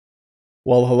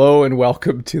Well, hello and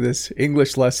welcome to this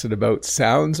English lesson about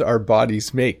sounds our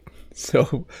bodies make.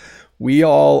 So, we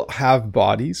all have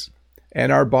bodies,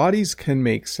 and our bodies can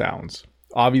make sounds.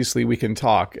 Obviously, we can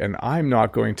talk, and I'm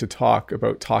not going to talk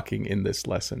about talking in this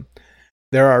lesson.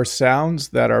 There are sounds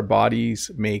that our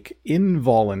bodies make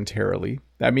involuntarily.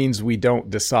 That means we don't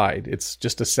decide, it's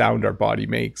just a sound our body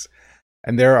makes.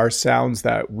 And there are sounds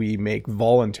that we make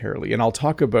voluntarily, and I'll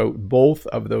talk about both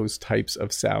of those types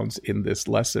of sounds in this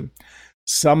lesson.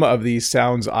 Some of these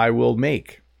sounds I will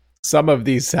make. Some of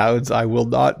these sounds I will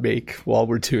not make while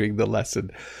we're doing the lesson.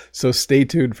 So stay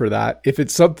tuned for that. If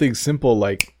it's something simple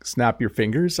like snap your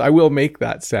fingers, I will make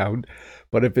that sound.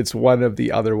 But if it's one of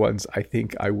the other ones, I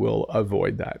think I will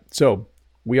avoid that. So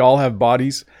we all have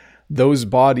bodies. Those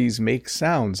bodies make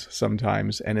sounds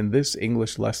sometimes. And in this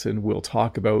English lesson, we'll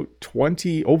talk about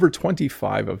over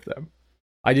 25 of them.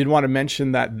 I did want to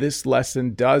mention that this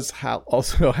lesson does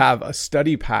also have a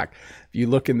study pack. If you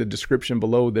look in the description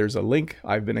below, there's a link.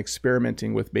 I've been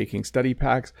experimenting with making study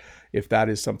packs. If that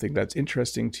is something that's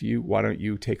interesting to you, why don't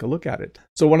you take a look at it?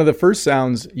 So one of the first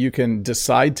sounds you can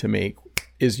decide to make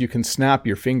is you can snap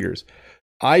your fingers.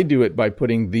 I do it by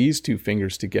putting these two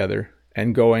fingers together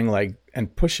and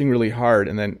and pushing really hard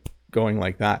and then going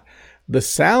like that. The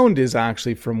sound is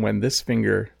actually from when this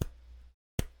finger,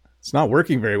 it's not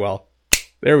working very well.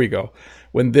 There we go.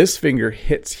 When this finger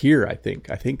hits here, I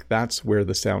think that's where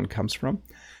the sound comes from.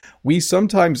 We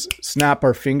sometimes snap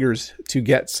our fingers to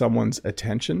get someone's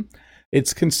attention.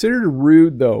 It's considered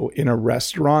rude, though, in a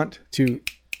restaurant to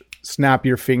snap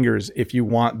your fingers if you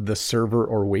want the server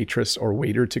or waitress or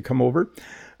waiter to come over.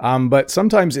 But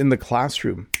sometimes in the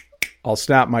classroom, I'll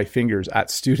snap my fingers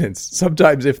at students.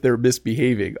 Sometimes if they're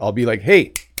misbehaving, I'll be like,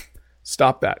 hey,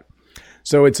 stop that.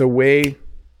 So it's a way...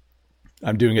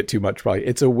 I'm doing it too much, probably.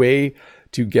 It's a way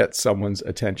to get someone's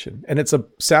attention. And it's a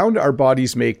sound our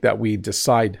bodies make that we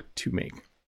decide to make.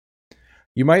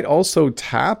 You might also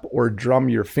tap or drum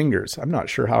your fingers. I'm not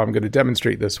sure how I'm going to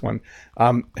demonstrate this one.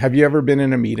 Have you ever been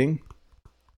in a meeting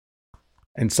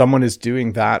and someone is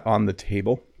doing that on the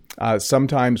table?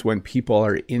 Sometimes when people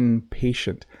are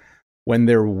impatient, when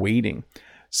they're waiting.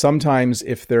 Sometimes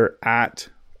if they're at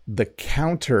the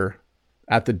counter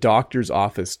at the doctor's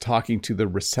office talking to the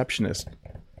receptionist,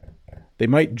 they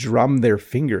might drum their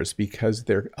fingers because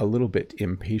they're a little bit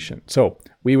impatient. So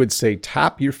we would say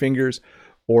tap your fingers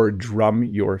or drum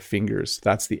your fingers.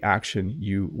 That's the action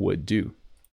you would do.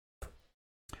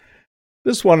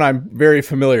 This one I'm very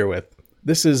familiar with.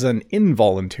 This is an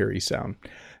involuntary sound.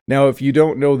 Now, if you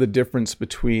don't know the difference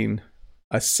between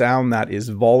a sound that is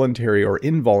voluntary or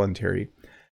involuntary,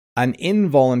 an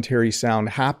involuntary sound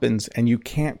happens and you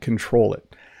can't control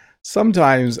it.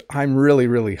 Sometimes I'm really,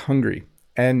 really hungry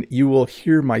and you will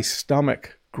hear my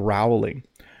stomach growling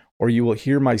or you will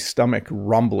hear my stomach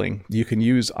rumbling. You can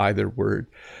use either word.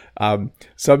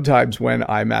 Sometimes when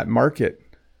I'm at market,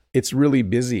 it's really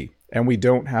busy and we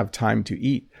don't have time to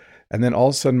eat. And then all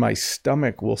of a sudden my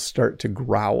stomach will start to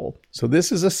growl. So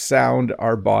this is a sound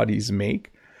our bodies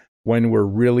make when we're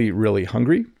really, really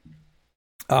hungry.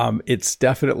 It's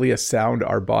definitely a sound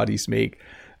our bodies make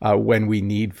when we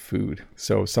need food.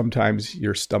 So sometimes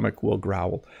your stomach will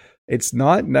growl. It's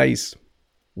not nice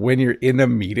when you're in a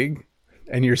meeting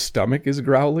and your stomach is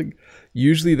growling.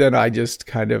 Usually then I just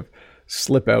kind of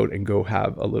slip out and go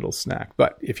have a little snack.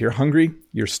 But if you're hungry,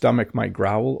 your stomach might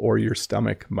growl or your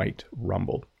stomach might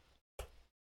rumble.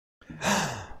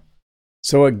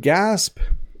 So a gasp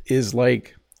is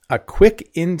like a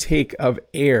quick intake of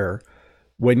air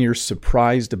when you're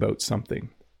surprised about something.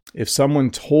 If someone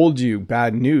told you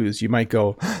bad news, you might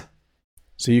go,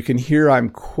 so you can hear I'm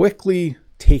quickly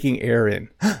taking air in.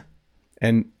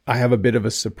 And I have a bit of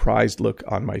a surprised look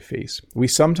on my face. We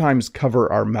sometimes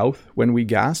cover our mouth when we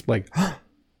gasp, like,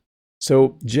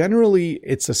 so generally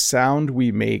it's a sound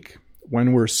we make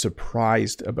when we're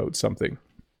surprised about something.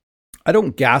 I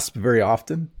don't gasp very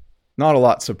often. Not a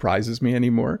lot surprises me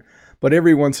anymore. But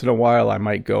every once in a while I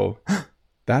might go,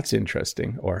 that's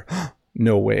interesting, or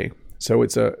no way. So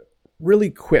it's a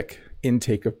really quick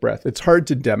intake of breath. It's hard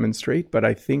to demonstrate, but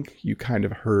I think you kind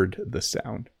of heard the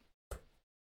sound.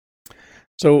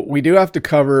 So we do have to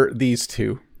cover these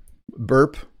two,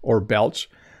 burp or belch.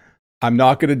 I'm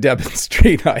not going to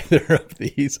demonstrate either of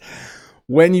these.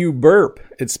 When you burp,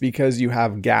 it's because you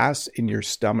have gas in your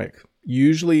stomach.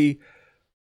 Usually,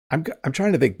 I'm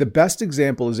trying to think. The best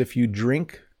example is if you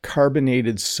drink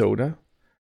carbonated soda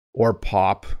or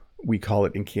pop, we call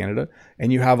it in Canada,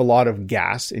 and you have a lot of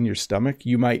gas in your stomach,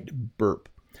 you might burp.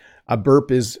 A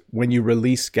burp is when you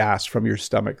release gas from your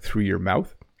stomach through your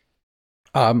mouth.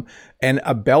 And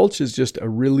a belch is just a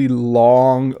really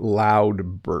long,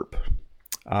 loud burp.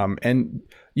 And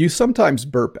you sometimes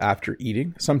burp after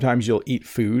eating. Sometimes you'll eat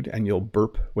food and you'll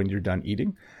burp when you're done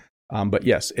eating. But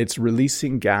yes, it's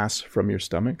releasing gas from your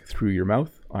stomach through your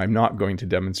mouth. I'm not going to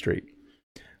demonstrate.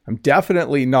 I'm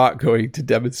definitely not going to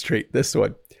demonstrate this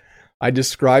one. I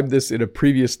described this in a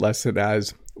previous lesson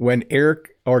as when air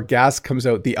or gas comes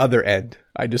out the other end.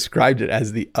 I described it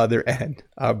as the other end.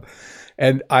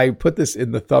 And I put this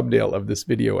in the thumbnail of this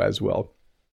video as well.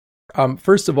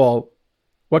 First of all,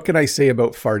 what can I say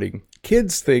about farting?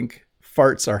 Kids think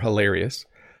farts are hilarious.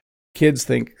 Kids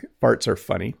think farts are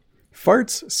funny.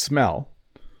 Farts smell.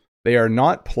 They are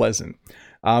not pleasant.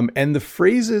 And the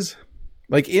phrases,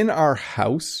 like in our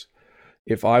house,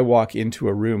 if I walk into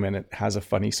a room and it has a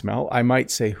funny smell, I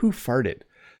might say, "Who farted?"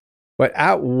 But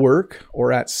at work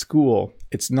or at school,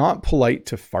 it's not polite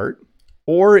to fart.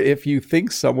 Or if you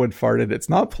think someone farted, it's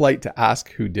not polite to ask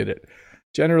who did it.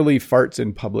 Generally, farts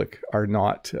in public are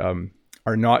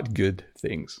not good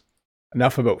things.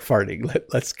 Enough about farting.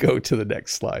 Let's go to the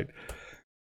next slide.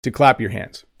 To clap your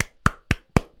hands.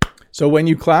 So when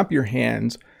you clap your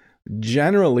hands,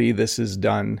 generally this is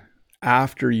done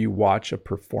after you watch a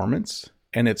performance,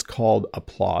 and it's called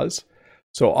applause.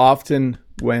 So often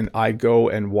when I go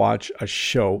and watch a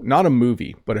show, not a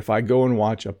movie, but if I go and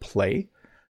watch a play,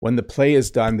 when the play is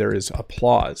done, there is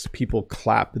applause. People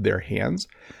clap their hands.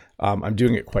 I'm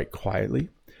doing it quite quietly,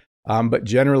 but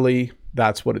generally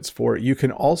that's what it's for. You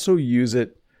can also use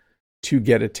it to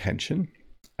get attention.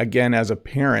 Again, as a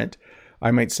parent,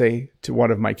 I might say to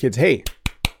one of my kids, "Hey,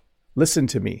 listen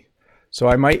to me." So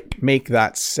I might make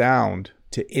that sound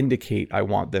to indicate I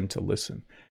want them to listen.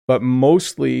 But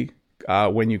mostly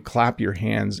when you clap your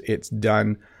hands, it's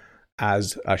done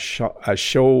as a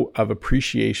show of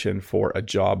appreciation for a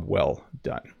job well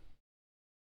done.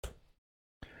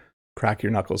 Crack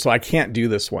your knuckles. So I can't do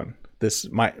this one.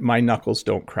 My knuckles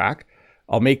don't crack.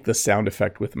 I'll make the sound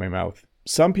effect with my mouth.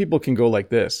 Some people can go like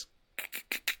this.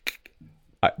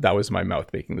 That was my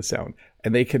mouth making the sound.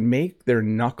 And they can make their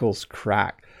knuckles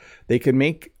crack. They can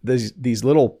make these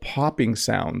little popping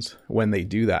sounds when they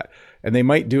do that. And they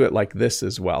might do it like this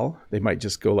as well. They might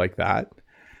just go like that.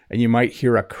 And you might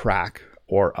hear a crack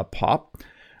or a pop.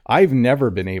 I've never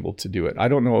been able to do it. I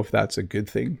don't know if that's a good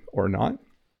thing or not.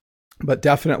 But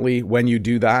definitely when you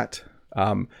do that,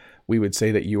 we would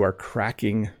say that you are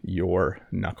cracking your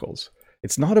knuckles.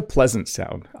 It's not a pleasant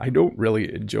sound. I don't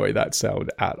really enjoy that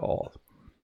sound at all.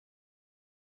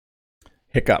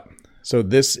 Hiccup. So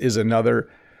this is another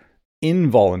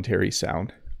involuntary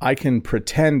sound. I can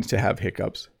pretend to have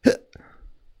hiccups,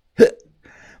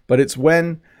 but it's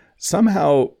when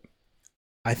somehow,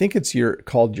 I think it's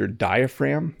called your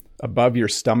diaphragm. Above your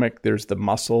stomach, there's the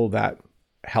muscle that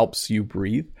helps you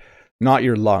breathe, not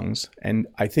your lungs. And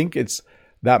I think it's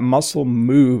that muscle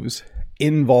moves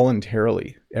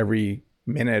involuntarily every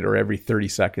minute or every 30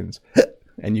 seconds.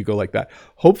 And you go like that.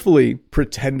 Hopefully,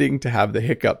 pretending to have the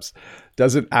hiccups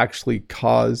doesn't actually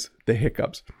cause the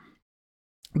hiccups.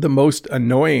 The most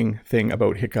annoying thing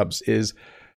about hiccups is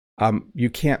you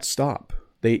can't stop.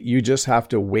 You just have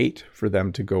to wait for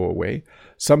them to go away.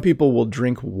 Some people will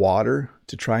drink water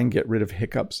to try and get rid of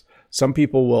hiccups. Some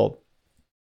people will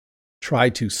try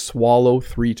to swallow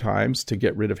 3 times to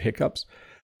get rid of hiccups.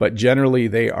 But generally,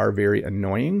 they are very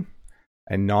annoying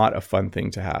and not a fun thing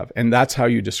to have. And that's how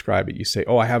you describe it. You say,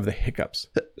 "Oh, I have the hiccups."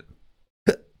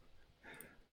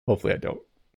 Hopefully I don't.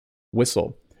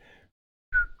 Whistle.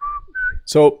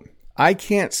 So I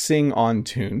can't sing on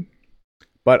tune,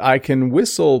 but I can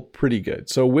whistle pretty good.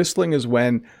 So whistling is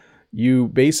when you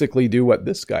basically do what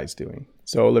this guy's doing.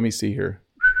 So let me see here.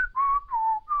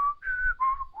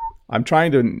 I'm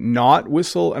trying to not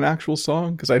whistle an actual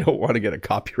song because I don't want to get a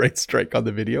copyright strike on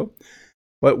the video.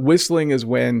 But whistling is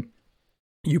when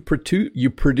you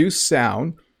produce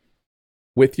sound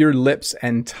with your lips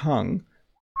and tongue.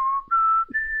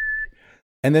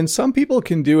 And then some people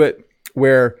can do it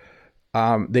where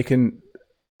they can,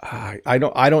 I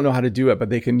don't know how to do it, but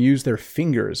they can use their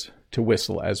fingers to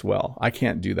whistle as well. I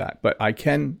can't do that, but I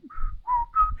can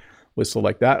whistle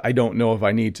like that. I don't know if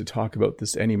I need to talk about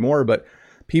this anymore, but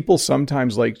people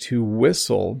sometimes like to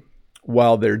whistle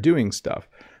while they're doing stuff.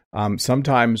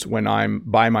 Sometimes when I'm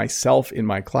by myself in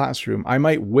my classroom, I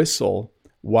might whistle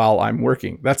while I'm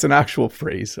working. That's an actual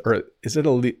phrase, or is it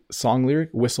a song lyric?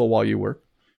 Whistle while you work.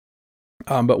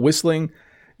 But whistling,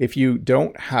 if you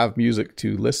don't have music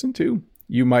to listen to,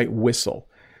 you might whistle.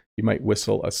 You might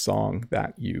whistle a song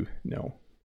that you know.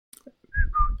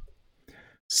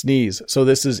 Sneeze. So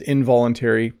this is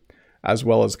involuntary as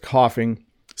well as coughing.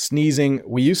 Sneezing,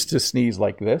 we used to sneeze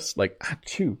like this, like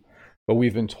achoo, but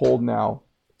we've been told now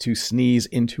to sneeze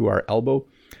into our elbow.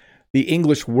 The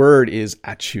English word is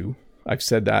achoo. I've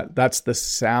said that. That's the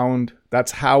sound.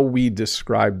 That's how we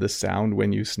describe the sound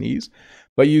when you sneeze.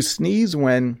 But you sneeze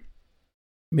when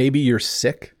maybe you're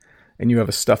sick and you have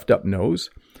a stuffed up nose,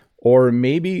 or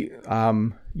maybe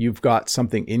you've got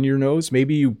something in your nose.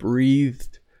 Maybe you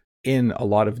breathed in a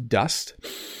lot of dust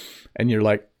and you're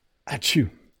like, achoo,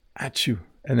 achoo.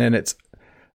 And then it's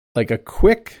like a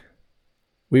quick,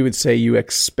 we would say you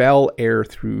expel air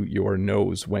through your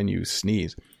nose when you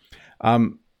sneeze.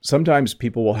 Sometimes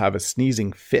people will have a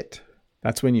sneezing fit.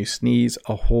 That's when you sneeze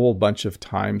a whole bunch of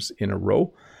times in a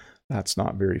row. That's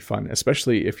not very fun,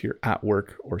 especially if you're at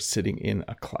work or sitting in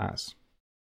a class.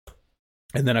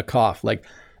 And then a cough, like,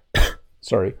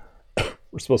 sorry,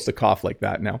 we're supposed to cough like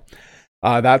that now.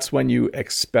 That's when you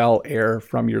expel air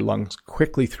from your lungs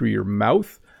quickly through your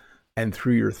mouth and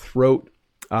through your throat,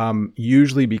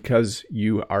 usually because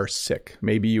you are sick.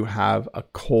 Maybe you have a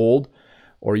cold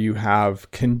or you have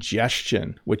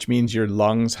congestion, which means your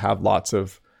lungs have lots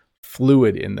of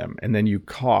fluid in them, and then you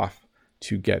cough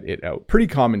to get it out. Pretty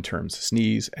common terms,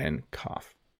 sneeze and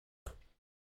cough.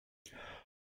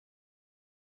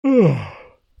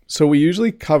 So we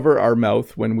usually cover our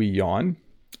mouth when we yawn,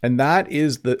 and that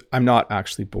is I'm not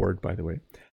actually bored, by the way.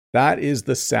 That is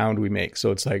the sound we make.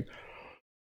 So it's like,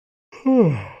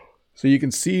 so you can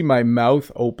see my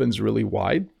mouth opens really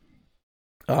wide.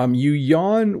 You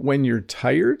yawn when you're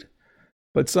tired,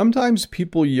 but sometimes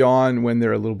people yawn when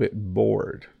they're a little bit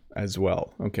bored as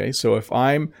well. Okay, so if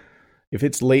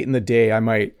it's late in the day, I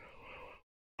might,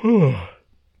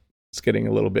 it's getting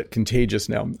a little bit contagious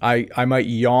now. I might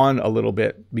yawn a little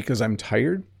bit because I'm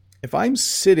tired. If I'm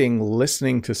sitting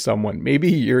listening to someone, maybe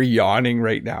you're yawning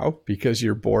right now because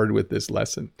you're bored with this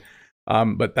lesson.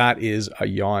 But that is a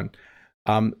yawn.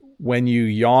 When you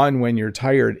yawn when you're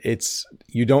tired,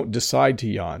 you don't decide to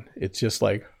yawn. It's just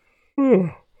like,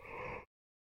 that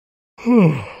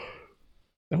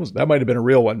might have been a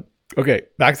real one. Okay,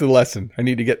 back to the lesson. I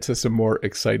need to get to some more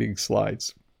exciting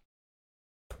slides.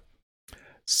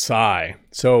 Sigh.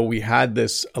 So we had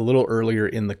this a little earlier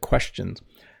in the questions.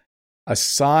 A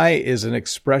sigh is an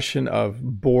expression of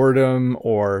boredom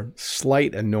or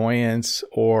slight annoyance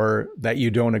or that you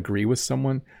don't agree with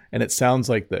someone. And it sounds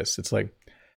like this. It's like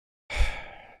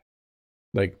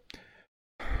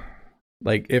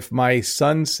if my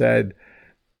son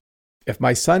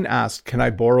asked, can I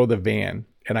borrow the van?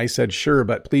 And I said, sure,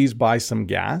 but please buy some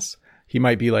gas. He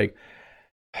might be like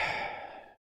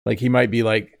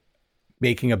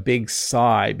making a big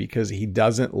sigh because he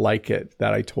doesn't like it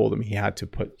that I told him he had to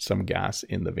put some gas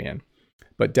in the van.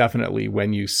 But definitely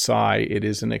when you sigh, it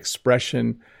is an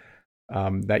expression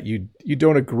that you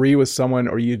don't agree with someone,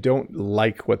 or you don't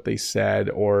like what they said,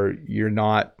 or you're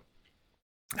not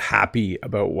happy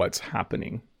about what's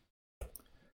happening.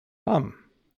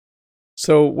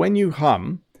 So when you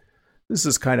hum, this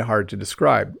is kind of hard to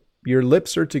describe. Your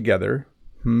lips are together.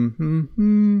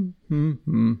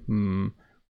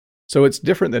 So it's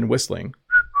different than whistling.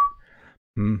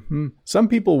 Some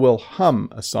people will hum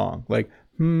a song like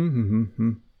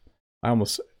I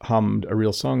almost hummed a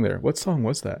real song there. What song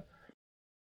was that?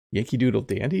 Yankee Doodle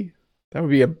Dandy? That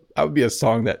would be a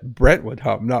song that Brent would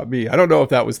hum, not me. I don't know if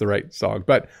that was the right song,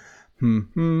 but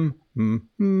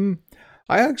I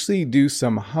actually do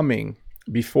some humming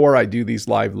before I do these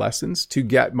live lessons to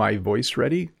get my voice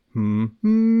ready. So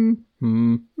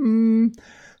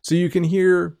you can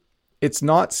hear it's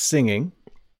not singing,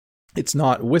 it's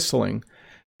not whistling,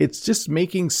 it's just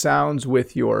making sounds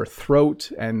with your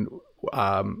throat and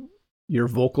your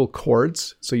vocal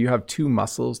cords. So you have two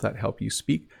muscles that help you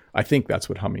speak. I think that's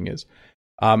what humming is.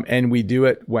 And we do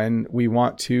it when we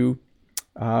want to,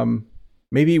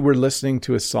 maybe we're listening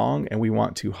to a song and we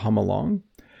want to hum along.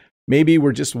 Maybe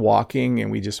we're just walking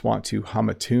and we just want to hum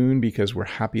a tune because we're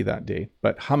happy that day.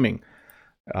 But humming,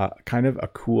 kind of a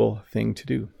cool thing to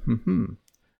do.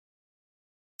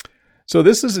 So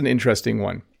this is an interesting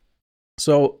one.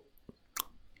 So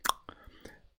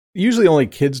usually only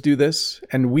kids do this,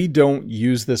 and we don't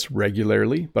use this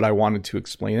regularly, but I wanted to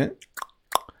explain it.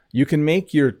 You can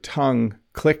make your tongue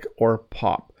click or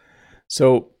pop.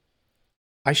 So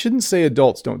I shouldn't say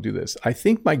adults don't do this. I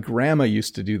think my grandma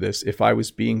used to do this if I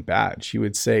was being bad. She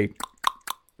would say,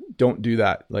 don't do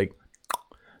that.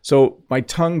 So my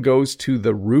tongue goes to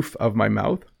the roof of my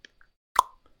mouth,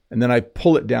 and then I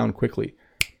pull it down quickly.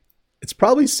 It's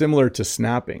probably similar to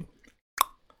snapping.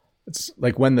 It's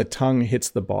like when the tongue hits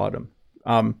the bottom.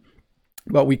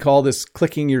 But we call this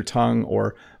clicking your tongue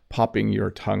or popping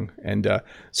your tongue. And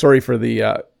sorry for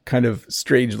the kind of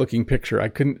strange looking picture. I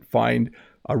couldn't find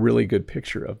a really good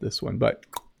picture of this one, but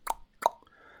I'm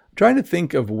trying to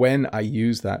think of when I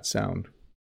use that sound.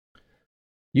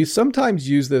 You sometimes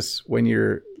use this when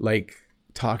you're like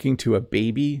talking to a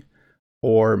baby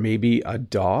or maybe a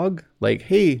dog, like,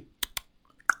 hey,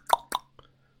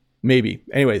 maybe.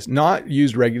 Anyways, not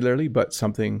used regularly, but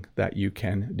something that you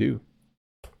can do.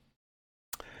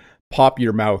 Pop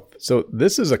your mouth. So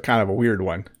this is a kind of a weird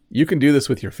one. You can do this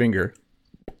with your finger.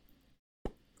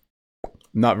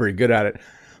 Not very good at it,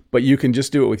 but you can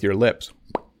just do it with your lips.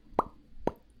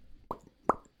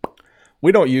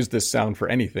 We don't use this sound for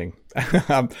anything.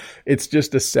 It's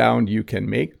just a sound you can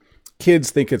make.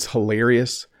 Kids think it's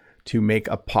hilarious to make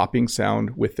a popping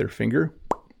sound with their finger.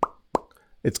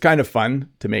 It's kind of fun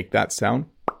to make that sound.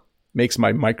 Makes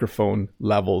my microphone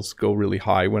levels go really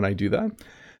high when I do that.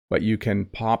 But you can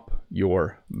pop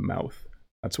your mouth.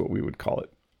 That's what we would call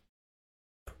it.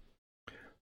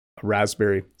 A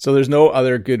raspberry. So there's no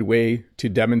other good way to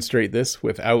demonstrate this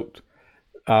without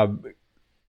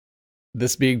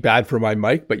this being bad for my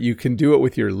mic, but you can do it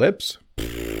with your lips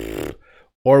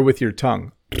or with your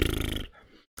tongue.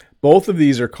 Both of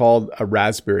these are called a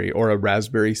raspberry or a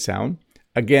raspberry sound.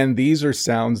 Again, these are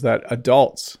sounds that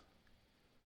adults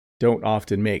don't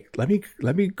often make. Let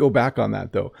me go back on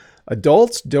that though.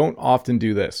 Adults don't often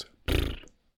do this.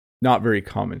 Not very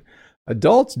common.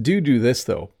 Adults do this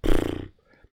though.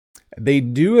 They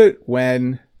do it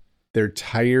when they're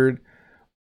tired.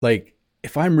 Like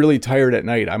if I'm really tired at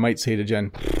night, I might say to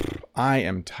Jen, I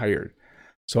am tired.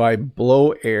 So I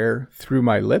blow air through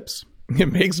my lips.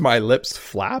 It makes my lips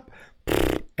flap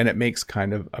and it makes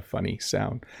kind of a funny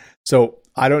sound. So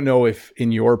I don't know if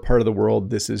in your part of the world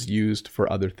this is used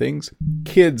for other things.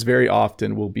 Kids very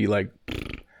often will be like,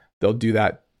 they'll do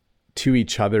that to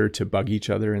each other to bug each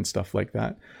other and stuff like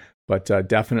that. But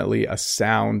definitely a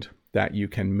sound that you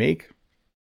can make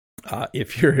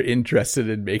if you're interested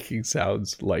in making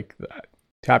sounds like that.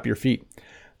 Tap your feet.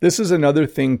 This is another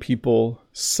thing people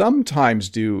sometimes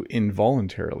do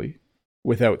involuntarily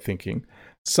without thinking.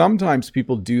 Sometimes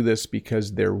people do this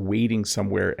because they're waiting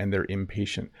somewhere and they're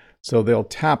impatient. So they'll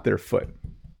tap their foot.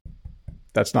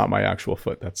 That's not my actual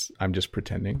foot. I'm just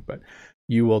pretending, but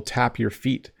you will tap your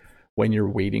feet when you're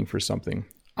waiting for something.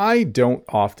 I don't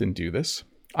often do this.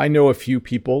 I know a few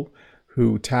people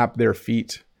who tap their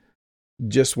feet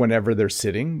just whenever they're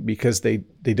sitting because they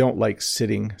don't like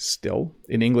sitting still.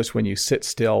 In English, when you sit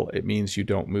still, it means you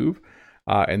don't move,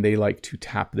 and they like to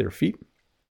tap their feet.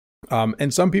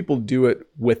 And some people do it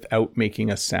without making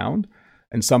a sound,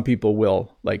 and some people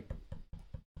will. Like,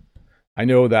 I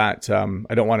know that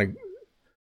I don't want to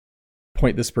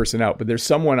point this person out, but there's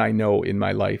someone I know in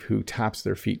my life who taps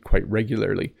their feet quite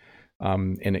regularly,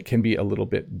 and it can be a little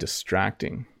bit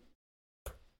distracting.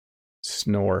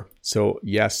 Snore. So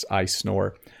yes, I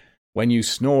snore. When you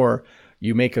snore,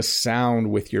 you make a sound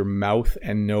with your mouth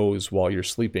and nose while you're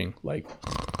sleeping, like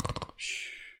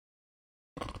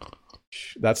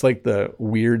that's like the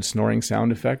weird snoring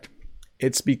sound effect.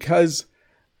 It's because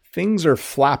things are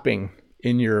flapping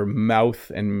in your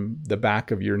mouth and the back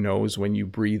of your nose when you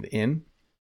breathe in.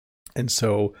 And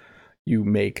so you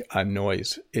make a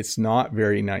noise. It's not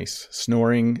very nice.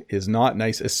 Snoring is not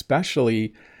nice,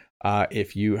 especially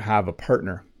if you have a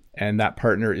partner and that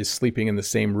partner is sleeping in the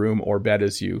same room or bed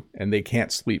as you and they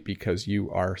can't sleep because you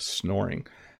are snoring.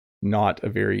 Not a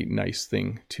very nice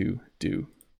thing to do.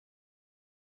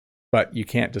 But you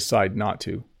can't decide not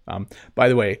to. By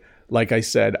the way, like I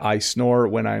said, I snore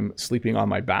when I'm sleeping on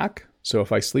my back. So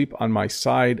if I sleep on my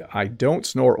side, I don't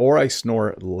snore or I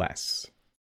snore less.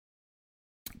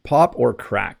 Pop or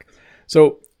crack.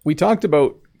 So we talked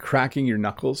about cracking your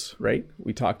knuckles, right?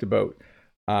 We talked about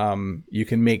you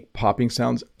can make popping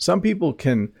sounds. Some people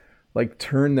can like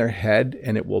turn their head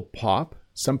and it will pop.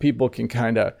 Some people can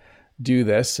kind of do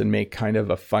this and make kind of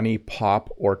a funny pop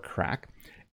or crack.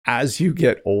 As you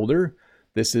get older,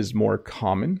 this is more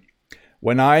common.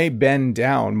 When I bend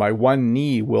down, my one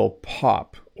knee will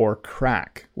pop or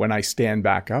crack. When I stand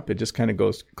back up, it just kind of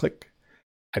goes click.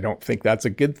 I don't think that's a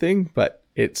good thing, but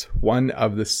it's one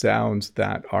of the sounds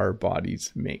that our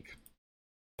bodies make.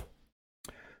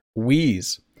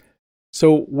 Wheeze.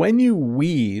 So when you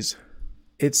wheeze,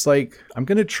 it's like, I'm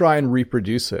going to try and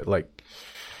reproduce it. Like,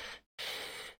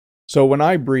 so when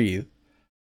I breathe,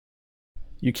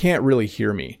 you can't really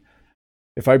hear me.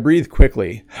 If I breathe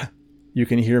quickly, you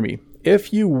can hear me.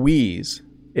 If you wheeze,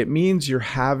 it means you're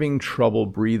having trouble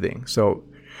breathing. So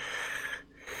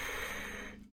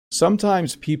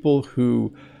sometimes people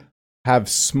who have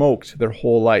smoked their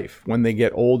whole life, when they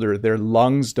get older, their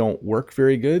lungs don't work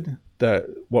very good,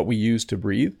 what we use to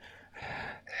breathe,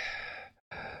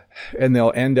 and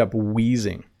they'll end up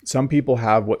wheezing. Some people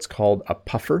have what's called a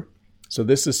puffer. So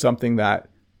this is something that,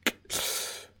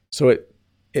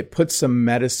 it puts some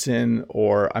medicine,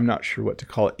 or I'm not sure what to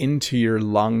call it, into your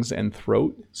lungs and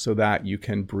throat so that you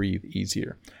can breathe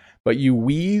easier. But you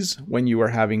wheeze when you are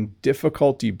having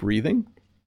difficulty breathing,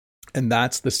 and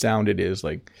that's the sound it is.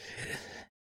 Like,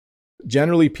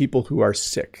 generally people who are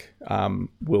sick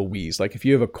will wheeze. Like if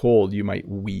you have a cold, you might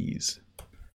wheeze.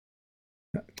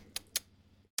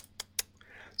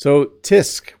 So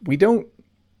tisk,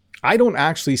 I don't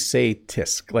actually say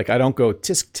tisk. Like I don't go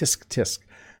tisk, tisk, tisk,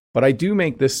 but I do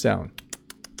make this sound.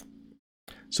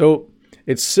 So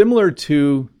it's similar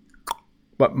to,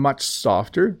 but much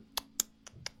softer.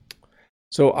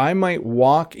 So I might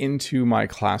walk into my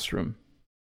classroom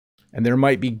and there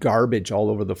might be garbage all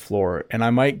over the floor, and I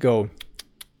might go,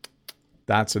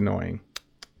 that's annoying.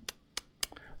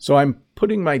 So I'm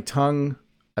putting my tongue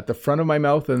at the front of my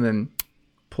mouth and then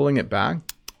pulling it back.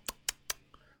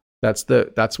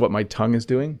 That's what my tongue is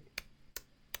doing.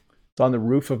 It's on the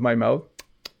roof of my mouth.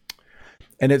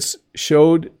 And it's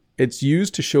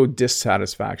used to show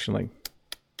dissatisfaction. Like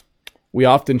we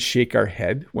often shake our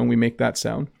head when we make that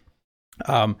sound.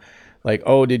 Like,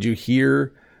 oh, did you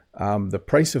hear the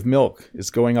price of milk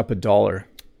is going up $1?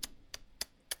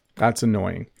 That's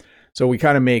annoying. So we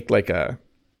kind of make like a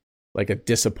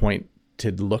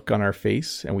disappointed look on our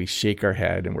face, and we shake our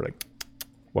head and we're like,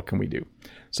 what can we do?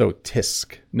 So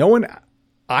tisk.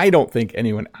 I don't think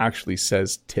anyone actually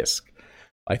says tisk.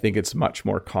 I think it's much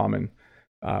more common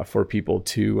for people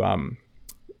to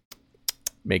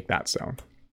make that sound.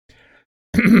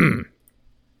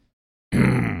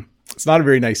 It's not a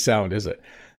very nice sound, is it?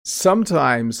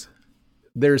 Sometimes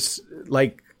there's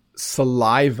like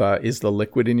saliva is the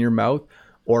liquid in your mouth,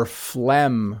 or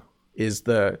phlegm is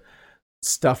the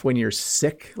stuff when you're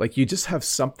sick. Like you just have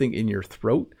something in your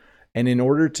throat, and in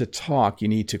order to talk, you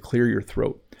need to clear your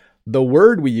throat. The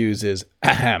word we use is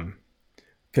ahem,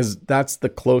 because that's the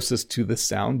closest to the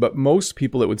sound, but most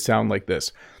people it would sound like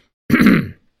this.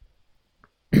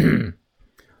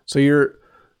 So you're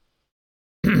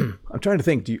I'm trying to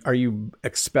think, are you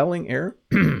expelling air?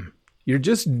 You're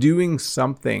just doing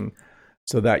something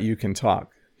so that you can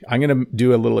talk. I'm going to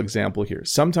do a little example here.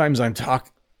 Sometimes I'm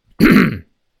talking and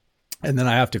then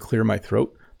I have to clear my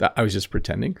throat. That I was just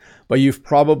pretending. But you've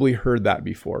probably heard that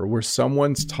before, where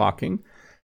someone's talking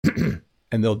and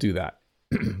they'll do that.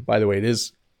 By the way, it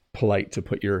is polite to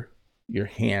put your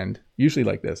hand, usually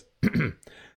like this,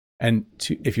 and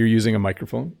if you're using a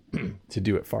microphone, to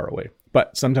do it far away.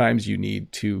 But sometimes you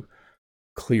need to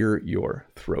clear your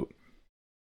throat.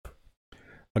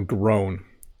 A groan.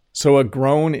 So a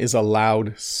groan is a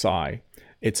loud sigh.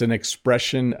 It's an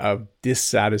expression of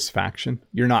dissatisfaction.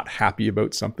 You're not happy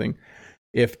about something.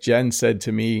 If Jen said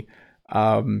to me,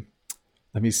 let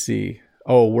me see.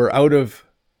 Oh, we're out of,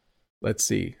 let's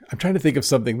see. I'm trying to think of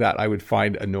something that I would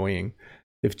find annoying.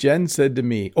 If Jen said to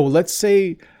me, oh, let's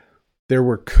say there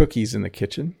were cookies in the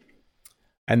kitchen.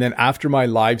 And then after my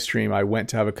live stream, I went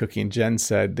to have a cookie and Jen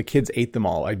said, the kids ate them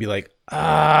all. I'd be like,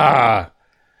 ah.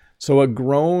 So a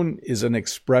groan is an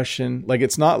expression, like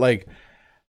it's not like,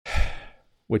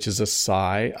 which is a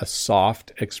sigh, a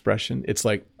soft expression. It's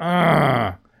like,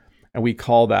 ah. And we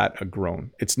call that a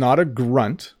groan. It's not a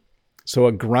grunt. So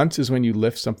a grunt is when you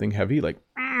lift something heavy, like,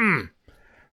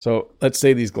 So let's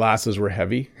say these glasses were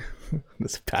heavy.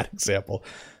 That's a bad example.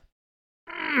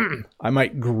 I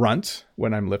might grunt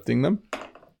when I'm lifting them.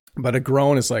 But a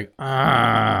groan is like,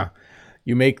 ah.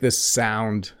 You make this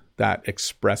sound that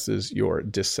expresses your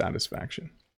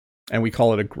dissatisfaction. And we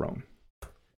call it a groan.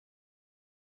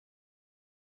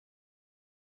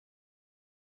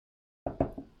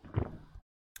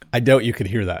 I doubt you could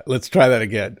hear that. Let's try that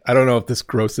again. I don't know if this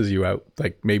grosses you out.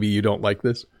 Like maybe you don't like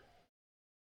this.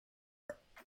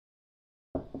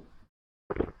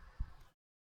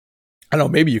 I don't know,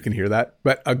 maybe you can hear that.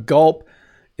 But a gulp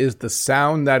is the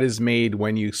sound that is made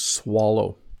when you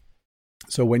swallow.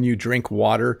 So when you drink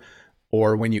water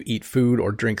or when you eat food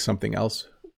or drink something else,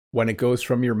 when it goes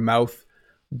from your mouth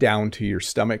down to your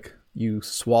stomach, you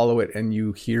swallow it and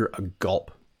you hear a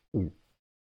gulp. Ooh.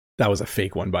 That was a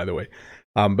fake one, by the way.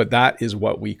 But that is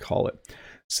what we call it.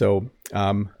 So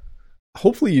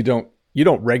hopefully you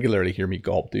don't regularly hear me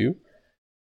gulp, do you?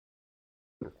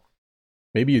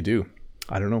 Maybe you do.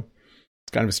 I don't know.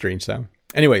 It's kind of a strange sound.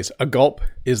 Anyways, a gulp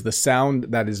is the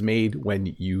sound that is made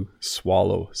when you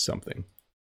swallow something.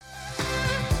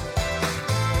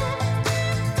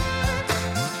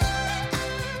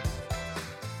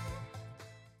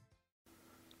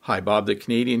 Hi, Bob the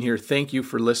Canadian here. Thank you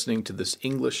for listening to this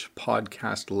English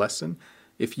podcast lesson.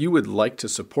 If you would like to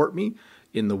support me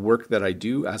in the work that I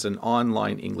do as an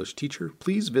online English teacher,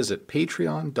 please visit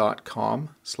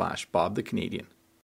patreon.com/Bob the Canadian.